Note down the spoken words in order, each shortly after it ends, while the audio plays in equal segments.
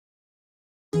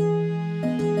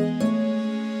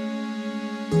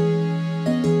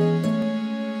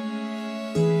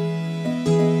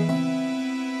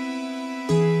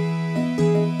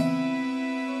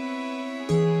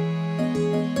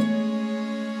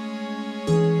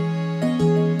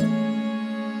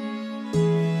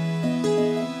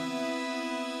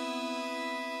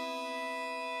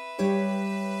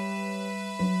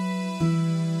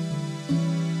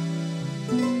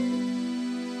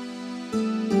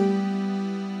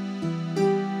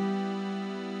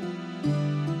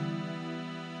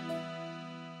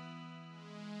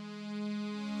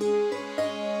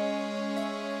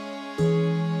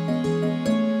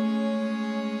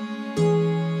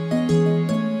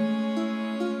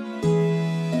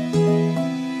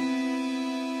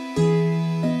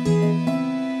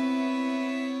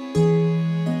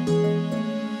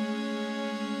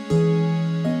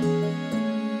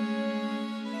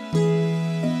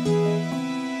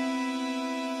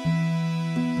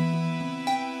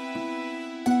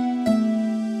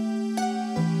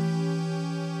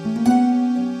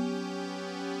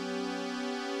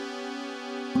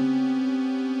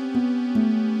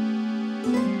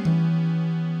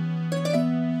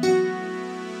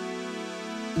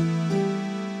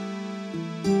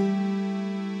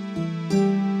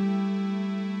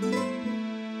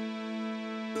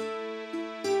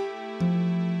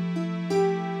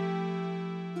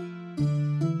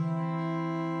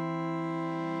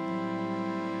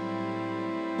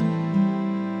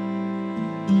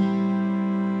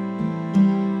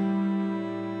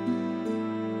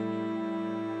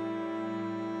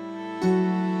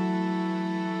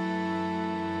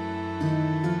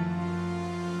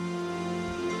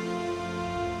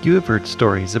You have heard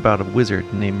stories about a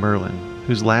wizard named Merlin,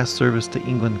 whose last service to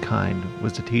England kind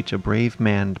was to teach a brave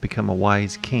man to become a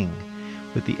wise king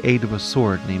with the aid of a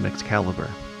sword named Excalibur.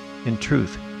 In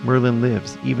truth, Merlin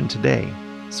lives even today,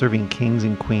 serving kings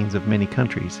and queens of many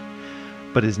countries,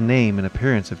 but his name and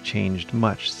appearance have changed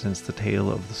much since the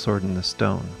tale of the sword and the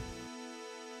stone.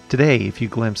 Today, if you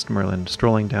glimpsed Merlin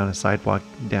strolling down a sidewalk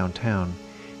downtown,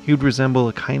 he would resemble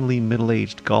a kindly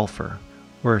middle-aged golfer,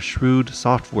 or a shrewd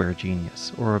software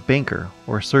genius, or a banker,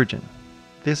 or a surgeon.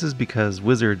 This is because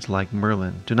wizards like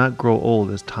Merlin do not grow old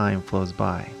as time flows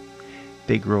by.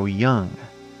 They grow young.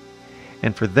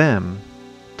 And for them,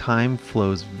 time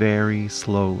flows very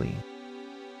slowly.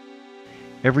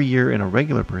 Every year in a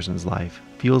regular person's life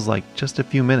feels like just a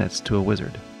few minutes to a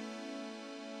wizard.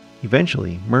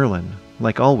 Eventually, Merlin,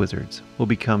 like all wizards, will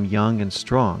become young and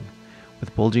strong,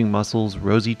 with bulging muscles,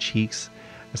 rosy cheeks,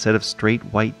 a set of straight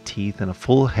white teeth, and a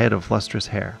full head of lustrous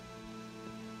hair.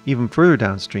 Even further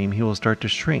downstream, he will start to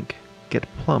shrink, get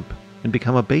plump, and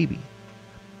become a baby.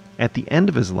 At the end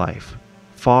of his life,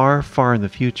 far, far in the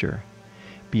future,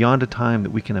 beyond a time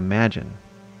that we can imagine,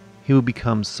 he will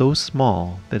become so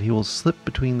small that he will slip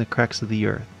between the cracks of the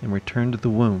earth and return to the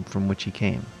womb from which he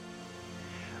came.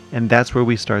 And that's where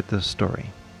we start this story,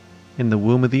 in the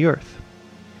womb of the earth.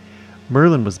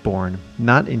 Merlin was born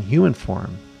not in human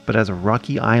form, but as a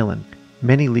rocky island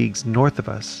many leagues north of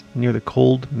us, near the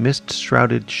cold,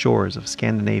 mist-shrouded shores of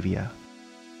Scandinavia.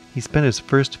 He spent his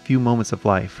first few moments of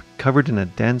life covered in a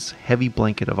dense, heavy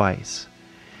blanket of ice.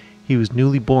 He was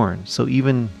newly born, so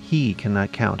even he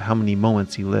cannot count how many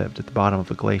moments he lived at the bottom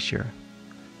of a glacier.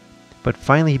 But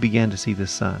finally he began to see the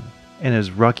sun, and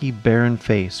his rocky, barren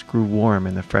face grew warm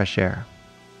in the fresh air.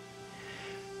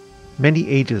 Many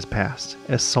ages passed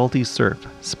as salty surf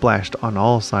splashed on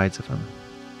all sides of him.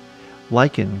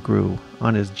 Lichen grew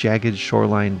on his jagged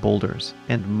shoreline boulders,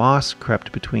 and moss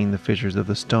crept between the fissures of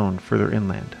the stone further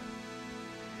inland.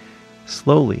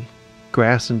 Slowly,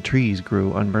 grass and trees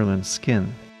grew on Merlin's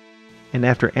skin, and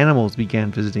after animals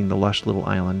began visiting the lush little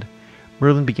island,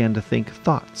 Merlin began to think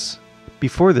thoughts.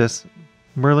 Before this,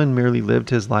 Merlin merely lived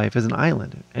his life as an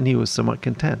island, and he was somewhat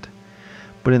content.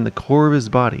 But in the core of his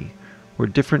body, where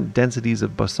different densities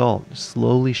of basalt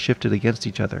slowly shifted against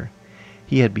each other,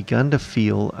 he had begun to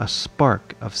feel a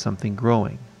spark of something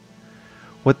growing.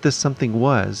 What this something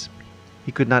was,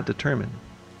 he could not determine.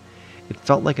 It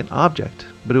felt like an object,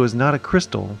 but it was not a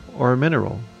crystal or a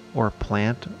mineral or a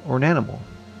plant or an animal.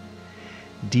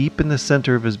 Deep in the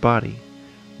center of his body,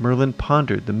 Merlin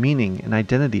pondered the meaning and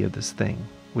identity of this thing,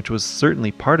 which was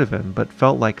certainly part of him but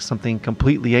felt like something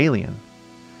completely alien.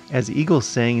 As eagles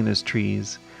sang in his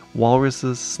trees,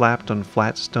 walruses slapped on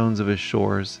flat stones of his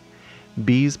shores,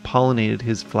 bees pollinated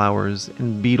his flowers,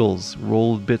 and beetles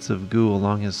rolled bits of goo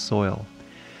along his soil,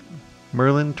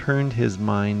 Merlin turned his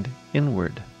mind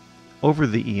inward. Over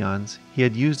the eons, he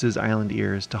had used his island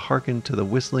ears to hearken to the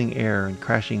whistling air and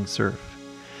crashing surf.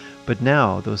 But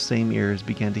now those same ears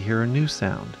began to hear a new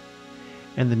sound,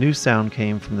 and the new sound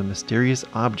came from the mysterious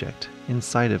object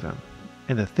inside of him,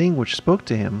 and the thing which spoke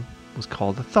to him was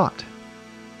called a thought.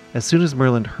 As soon as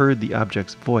Merlin heard the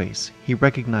object's voice, he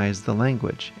recognized the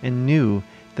language and knew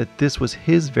that this was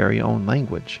his very own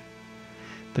language.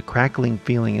 The crackling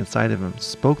feeling inside of him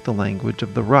spoke the language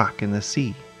of the rock and the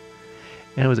sea,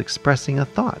 and it was expressing a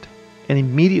thought, and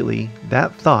immediately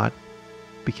that thought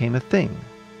became a thing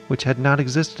which had not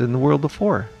existed in the world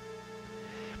before.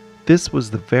 This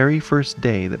was the very first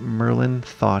day that Merlin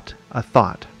thought a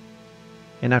thought,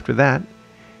 and after that,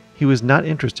 he was not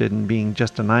interested in being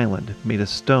just an island made of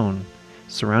stone,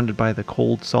 surrounded by the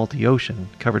cold, salty ocean,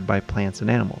 covered by plants and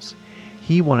animals.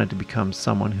 He wanted to become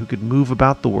someone who could move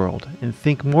about the world and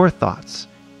think more thoughts,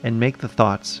 and make the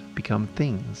thoughts become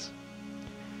things.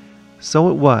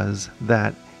 So it was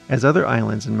that, as other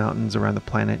islands and mountains around the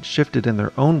planet shifted in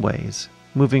their own ways,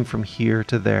 moving from here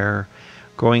to there,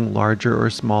 growing larger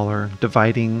or smaller,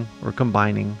 dividing or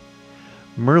combining,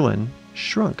 Merlin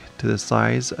shrunk to the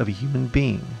size of a human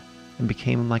being and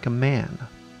became like a man.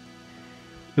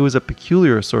 It was a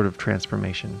peculiar sort of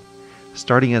transformation,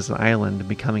 starting as an island and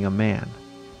becoming a man.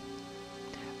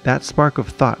 That spark of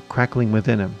thought crackling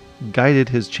within him guided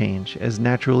his change as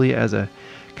naturally as a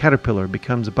caterpillar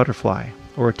becomes a butterfly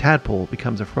or a tadpole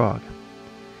becomes a frog.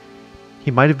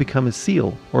 He might have become a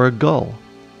seal or a gull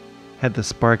had the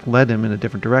spark led him in a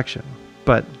different direction,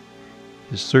 but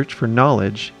His search for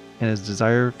knowledge and his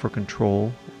desire for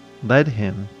control led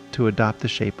him to adopt the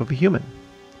shape of a human.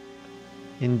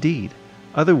 Indeed,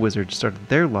 other wizards started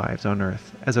their lives on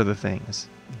Earth as other things,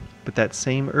 but that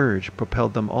same urge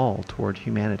propelled them all toward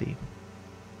humanity.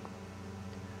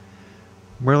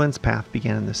 Merlin's path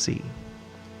began in the sea.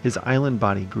 His island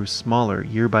body grew smaller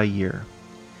year by year.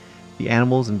 The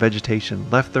animals and vegetation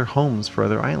left their homes for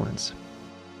other islands.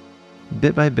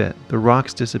 Bit by bit, the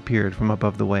rocks disappeared from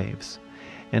above the waves,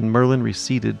 and Merlin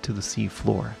receded to the sea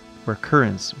floor, where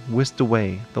currents whisked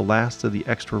away the last of the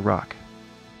extra rock.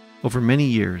 Over many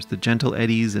years, the gentle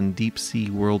eddies and deep-sea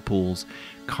whirlpools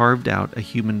carved out a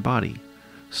human body,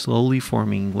 slowly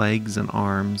forming legs and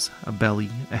arms, a belly,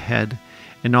 a head,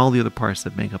 and all the other parts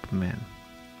that make up a man.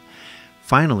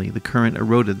 Finally, the current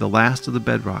eroded the last of the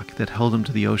bedrock that held him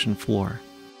to the ocean floor,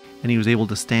 and he was able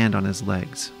to stand on his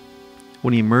legs.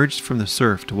 When he emerged from the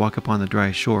surf to walk upon the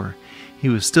dry shore, he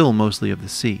was still mostly of the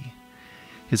sea.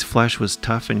 His flesh was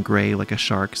tough and gray like a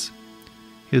shark's.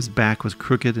 His back was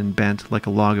crooked and bent like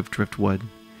a log of driftwood,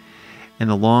 and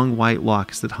the long white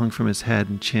locks that hung from his head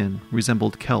and chin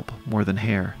resembled kelp more than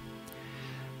hair.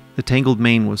 The tangled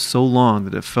mane was so long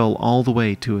that it fell all the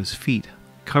way to his feet,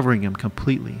 covering him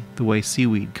completely the way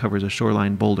seaweed covers a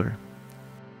shoreline boulder.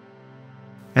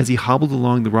 As he hobbled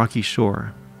along the rocky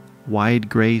shore, wide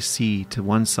gray sea to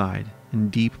one side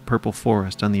and deep purple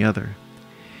forest on the other,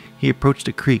 he approached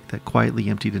a creek that quietly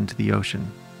emptied into the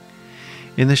ocean.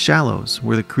 In the shallows,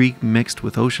 where the creek mixed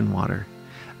with ocean water,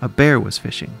 a bear was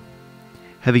fishing.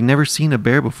 Having never seen a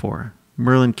bear before,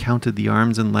 Merlin counted the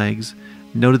arms and legs,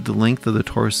 noted the length of the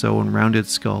torso and rounded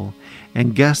skull,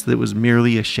 and guessed that it was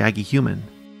merely a shaggy human.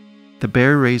 The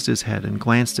bear raised his head and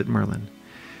glanced at Merlin,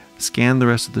 scanned the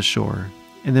rest of the shore,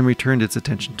 and then returned its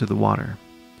attention to the water.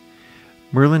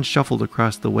 Merlin shuffled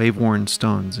across the wave-worn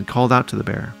stones and called out to the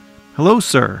bear, "Hello,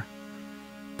 sir!"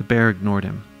 The bear ignored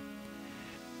him.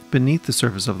 Beneath the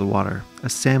surface of the water, a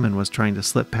salmon was trying to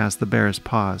slip past the bear's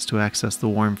paws to access the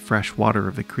warm, fresh water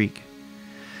of the creek.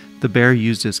 The bear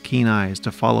used his keen eyes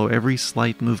to follow every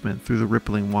slight movement through the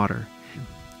rippling water.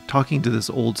 Talking to this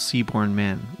old sea-born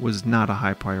man was not a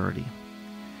high priority.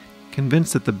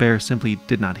 Convinced that the bear simply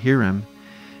did not hear him,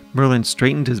 Merlin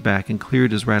straightened his back and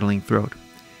cleared his rattling throat.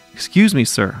 "Excuse me,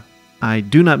 sir. I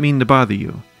do not mean to bother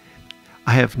you.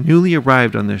 I have newly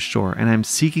arrived on this shore, and I am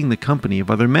seeking the company of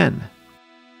other men."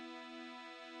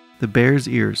 The bear's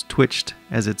ears twitched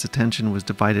as its attention was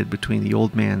divided between the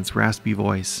old man's raspy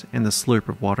voice and the slurp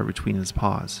of water between his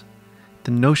paws.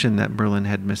 The notion that Merlin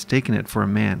had mistaken it for a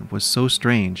man was so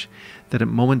strange that it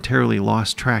momentarily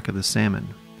lost track of the salmon.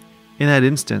 In that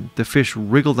instant, the fish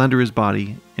wriggled under his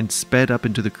body and sped up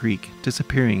into the creek,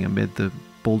 disappearing amid the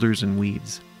boulders and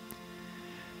weeds.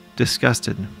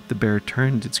 Disgusted, the bear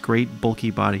turned its great bulky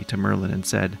body to Merlin and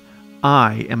said,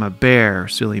 "I am a bear,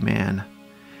 silly man.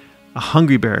 A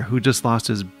hungry bear who just lost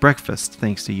his breakfast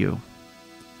thanks to you."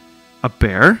 "A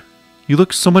bear? You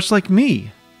look so much like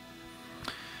me."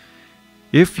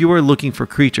 "If you are looking for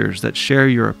creatures that share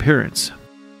your appearance,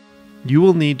 you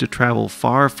will need to travel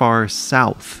far, far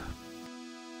south."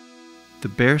 The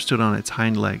bear stood on its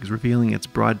hind legs, revealing its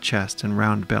broad chest and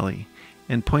round belly,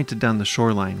 and pointed down the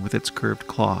shoreline with its curved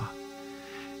claw.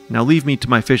 "Now leave me to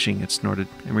my fishing," it snorted,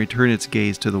 and returned its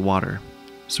gaze to the water,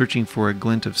 searching for a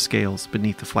glint of scales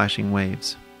beneath the flashing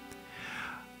waves.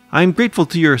 "I am grateful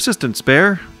to your assistance,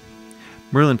 bear."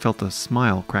 Merlin felt a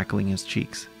smile crackling his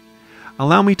cheeks.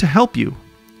 "Allow me to help you."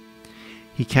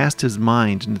 He cast his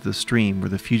mind into the stream where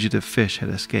the fugitive fish had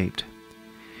escaped.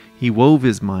 He wove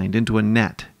his mind into a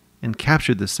net and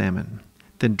captured the salmon,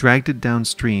 then dragged it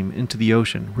downstream into the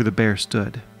ocean where the bear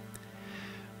stood.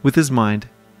 With his mind,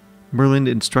 Merlin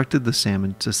instructed the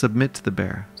salmon to submit to the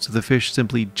bear, so the fish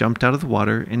simply jumped out of the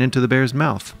water and into the bear's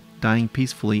mouth, dying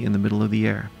peacefully in the middle of the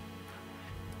air.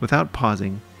 Without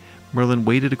pausing, Merlin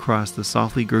waded across the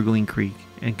softly gurgling creek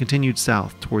and continued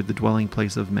south toward the dwelling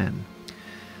place of men.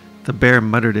 The bear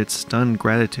muttered its stunned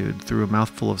gratitude through a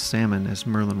mouthful of salmon as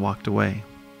Merlin walked away.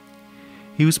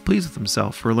 He was pleased with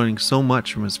himself for learning so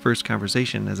much from his first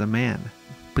conversation as a man,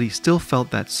 but he still felt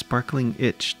that sparkling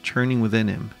itch churning within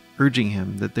him, urging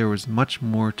him that there was much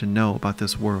more to know about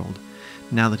this world,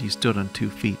 now that he stood on 2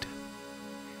 feet.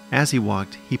 As he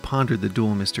walked, he pondered the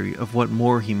dual mystery of what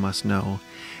more he must know,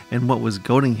 and what was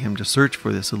goading him to search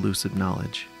for this elusive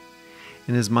knowledge.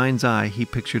 In his mind's eye, he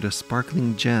pictured a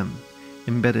sparkling gem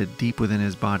embedded deep within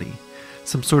his body,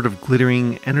 some sort of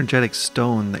glittering, energetic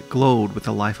stone that glowed with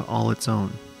a life all its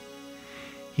own.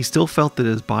 He still felt that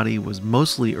his body was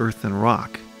mostly earth and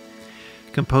rock,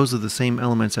 composed of the same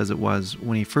elements as it was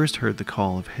when he first heard the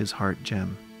call of his heart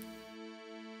gem.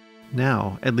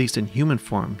 Now, at least in human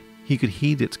form, he he could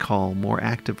heed its call more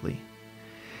actively.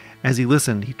 As he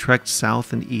listened, he trekked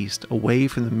south and east, away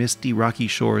from the misty, rocky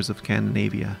shores of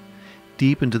Scandinavia,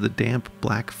 deep into the damp,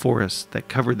 black forests that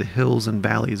covered the hills and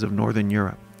valleys of northern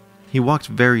Europe. He walked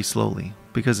very slowly,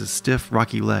 because his stiff,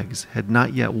 rocky legs had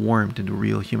not yet warmed into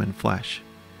real human flesh.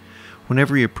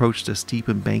 Whenever he approached a steep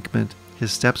embankment,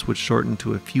 his steps would shorten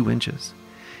to a few inches,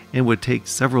 and it would take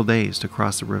several days to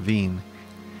cross a ravine,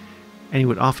 and he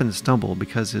would often stumble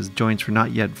because his joints were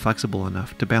not yet flexible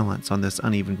enough to balance on this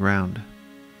uneven ground.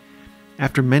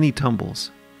 After many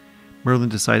tumbles, Merlin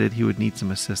decided he would need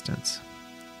some assistance.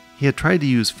 He had tried to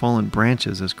use fallen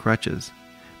branches as crutches,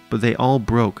 but they all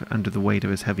broke under the weight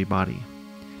of his heavy body.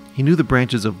 He knew the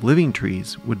branches of living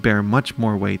trees would bear much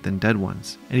more weight than dead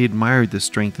ones, and he admired the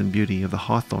strength and beauty of the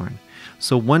hawthorn.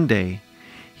 So one day,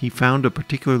 he found a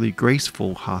particularly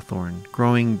graceful hawthorn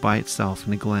growing by itself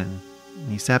in a glen,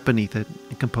 and he sat beneath it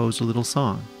and composed a little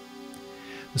song.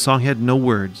 The song had no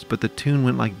words, but the tune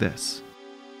went like this.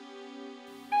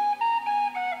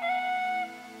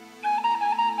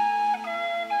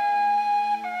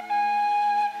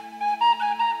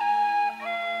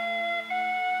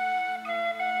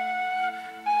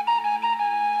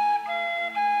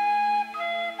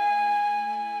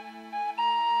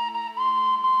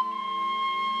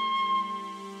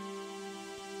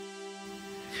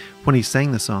 When he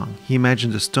sang the song, he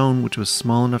imagined a stone which was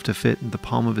small enough to fit in the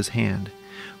palm of his hand,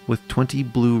 with 20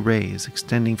 blue rays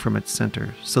extending from its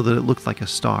center so that it looked like a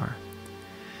star.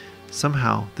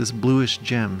 Somehow, this bluish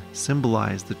gem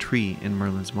symbolized the tree in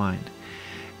Merlin's mind,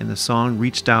 and the song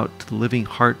reached out to the living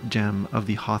heart gem of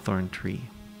the hawthorn tree.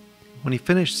 When he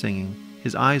finished singing,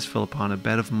 his eyes fell upon a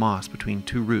bed of moss between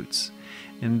two roots,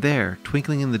 and there,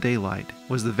 twinkling in the daylight,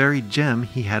 was the very gem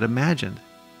he had imagined.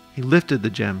 He lifted the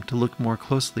gem to look more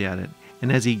closely at it,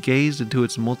 and as he gazed into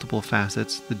its multiple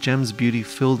facets, the gem's beauty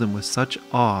filled him with such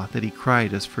awe that he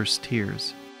cried his first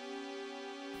tears.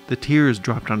 The tears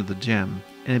dropped onto the gem,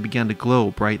 and it began to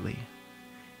glow brightly.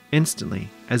 Instantly,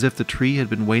 as if the tree had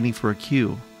been waiting for a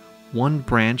cue, one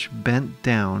branch bent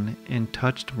down and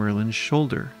touched Merlin's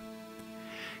shoulder.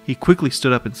 He quickly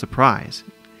stood up in surprise,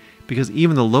 because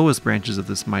even the lowest branches of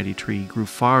this mighty tree grew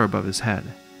far above his head,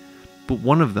 but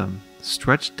one of them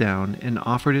stretched down and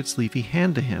offered its leafy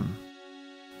hand to him.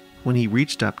 When he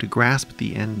reached up to grasp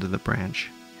the end of the branch,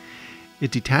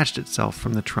 it detached itself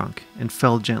from the trunk and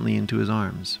fell gently into his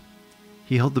arms.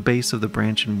 He held the base of the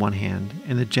branch in one hand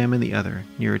and the gem in the other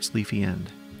near its leafy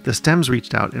end. The stems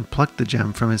reached out and plucked the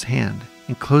gem from his hand,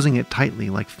 enclosing it tightly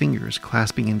like fingers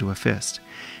clasping into a fist,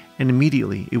 and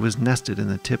immediately it was nested in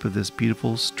the tip of this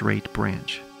beautiful straight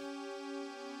branch.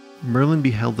 Merlin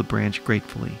beheld the branch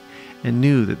gratefully, and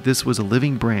knew that this was a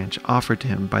living branch offered to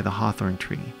him by the hawthorn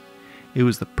tree. It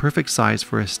was the perfect size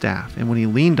for a staff, and when he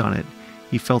leaned on it,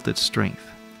 he felt its strength.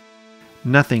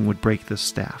 Nothing would break this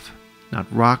staff,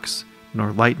 not rocks,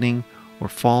 nor lightning, or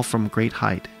fall from great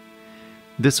height.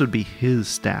 This would be his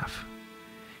staff.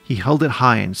 He held it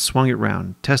high and swung it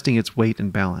round, testing its weight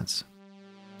and balance.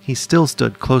 He still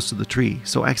stood close to the tree,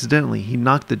 so accidentally he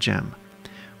knocked the gem,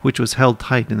 which was held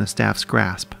tight in the staff's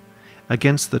grasp,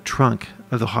 against the trunk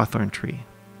of the hawthorn tree.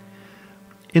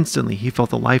 Instantly he felt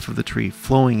the life of the tree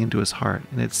flowing into his heart,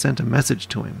 and it sent a message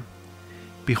to him.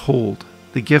 Behold,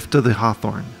 the gift of the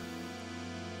hawthorn.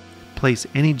 Place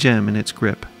any gem in its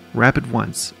grip, wrap it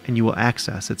once, and you will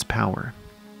access its power.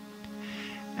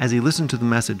 As he listened to the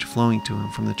message flowing to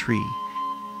him from the tree,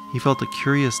 he felt a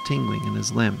curious tingling in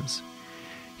his limbs.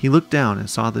 He looked down and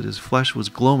saw that his flesh was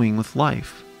glowing with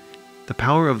life. The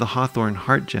power of the hawthorn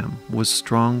heart gem was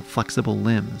strong, flexible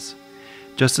limbs.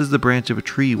 Just as the branch of a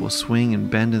tree will swing and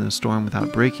bend in a storm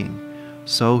without breaking,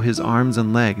 so his arms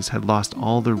and legs had lost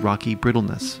all their rocky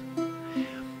brittleness.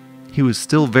 He was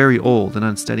still very old and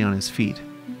unsteady on his feet.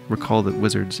 Recall that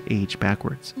wizards age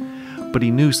backwards. But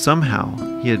he knew somehow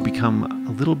he had become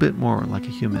a little bit more like a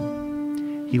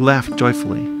human. He laughed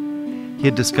joyfully. He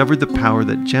had discovered the power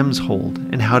that gems hold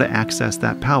and how to access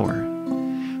that power.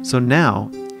 So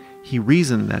now, he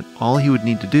reasoned that all he would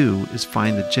need to do is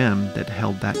find the gem that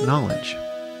held that knowledge.